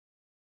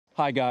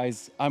Hi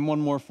guys, I'm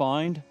One More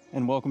Find,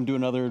 and welcome to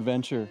another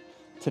adventure.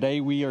 Today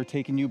we are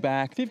taking you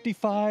back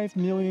 55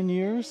 million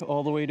years,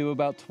 all the way to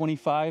about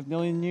 25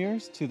 million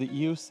years, to the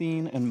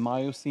Eocene and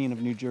Miocene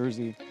of New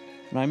Jersey.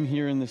 And I'm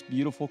here in this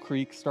beautiful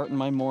creek, starting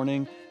my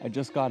morning. I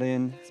just got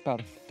in. It's about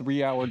a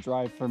 3-hour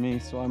drive for me,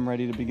 so I'm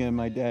ready to begin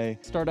my day.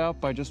 Start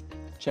out by just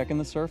checking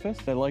the surface.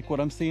 I like what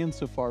I'm seeing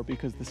so far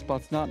because this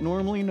spot's not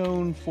normally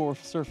known for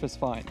surface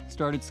find.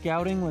 Started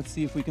scouting. Let's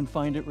see if we can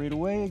find it right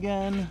away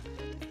again.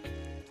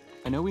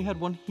 I know we had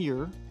one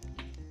here.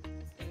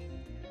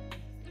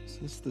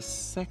 This is the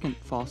second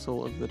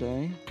fossil of the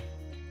day.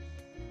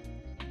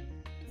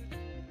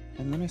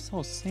 And then I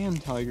saw a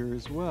sand tiger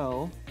as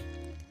well.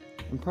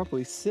 I'm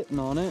probably sitting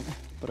on it,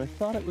 but I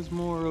thought it was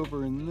more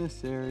over in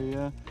this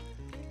area.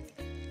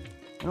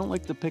 I don't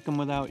like to pick them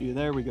without you.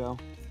 There we go.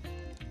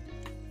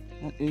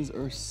 That is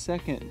our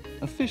second,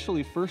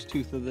 officially first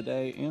tooth of the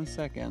day and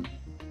second.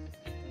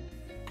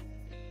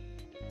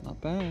 Not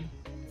bad.